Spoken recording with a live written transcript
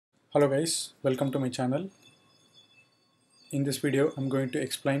Hello guys, welcome to my channel. In this video, I'm going to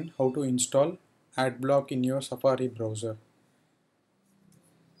explain how to install Adblock in your Safari browser.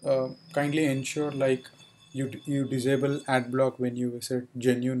 Kindly ensure you disable Adblock when you visit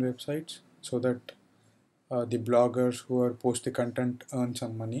genuine websites so that the bloggers who are post the content earn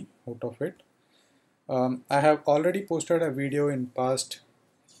some money out of it. I have already posted a video in past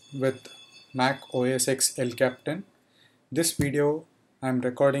with Mac OS X El Captain. This video I'm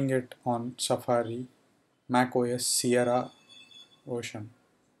recording it on Safari Mac OS Sierra version.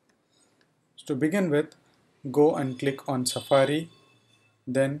 So to begin with, go and click on Safari,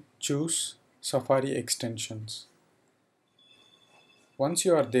 then choose Safari extensions. Once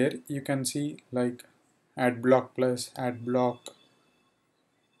you are there, you can see like Adblock Plus, Adblock,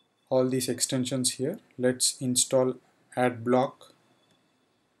 all these extensions here. Let's install Adblock.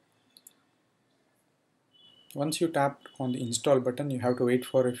 Once you tap on the install button, you have to wait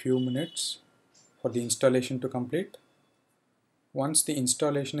for a few minutes for the installation to complete. Once the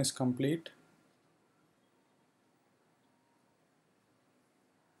installation is complete,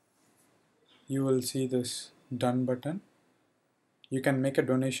 you will see this done button. You can make a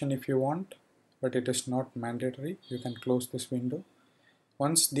donation if you want, but it is not mandatory. You can close this window.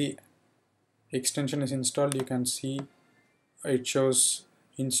 Once the extension is installed, you can see it shows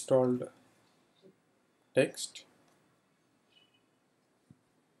installed text.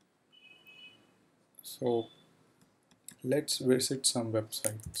 So let's visit some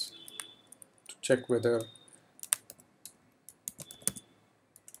websites to check whether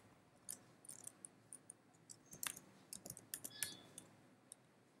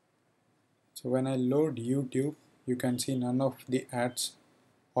so when I load YouTube, you can see none of the ads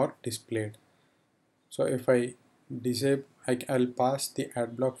are displayed. So if I disable, I'll pass the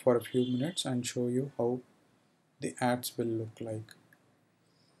ad block for a few minutes and show you how the ads will look like.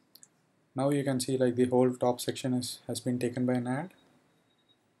 Now you can see like the whole top section has been taken by an ad.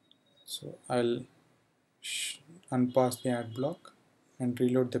 So I'll unpass the ad block and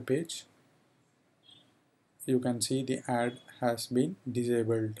reload the page. You can see the ad has been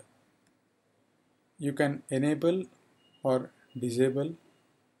disabled. You can enable or disable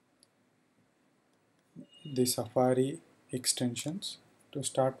the Safari extensions. To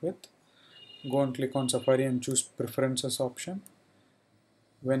start with, go and click on Safari and choose Preferences option.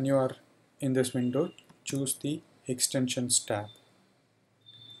 When you are in this window, choose the Extensions tab.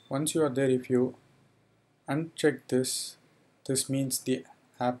 Once you are there, if you uncheck this, this means the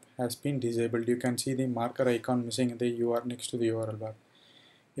app has been disabled. You can see the marker icon missing in the URL next to the URL bar.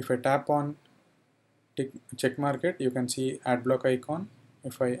 If I tap on check mark it, you can see Adblock icon.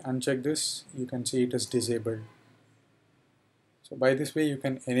 If I uncheck this, you can see it is disabled. So by this way, you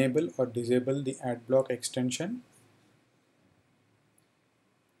can enable or disable the Adblock extension.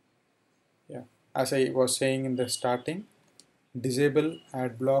 Yeah, as I was saying in the starting, disable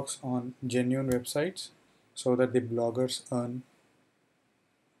ad blocks on genuine websites so that the bloggers earn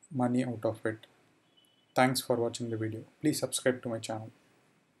money out of it. Thanks for watching the video. Please subscribe to my channel.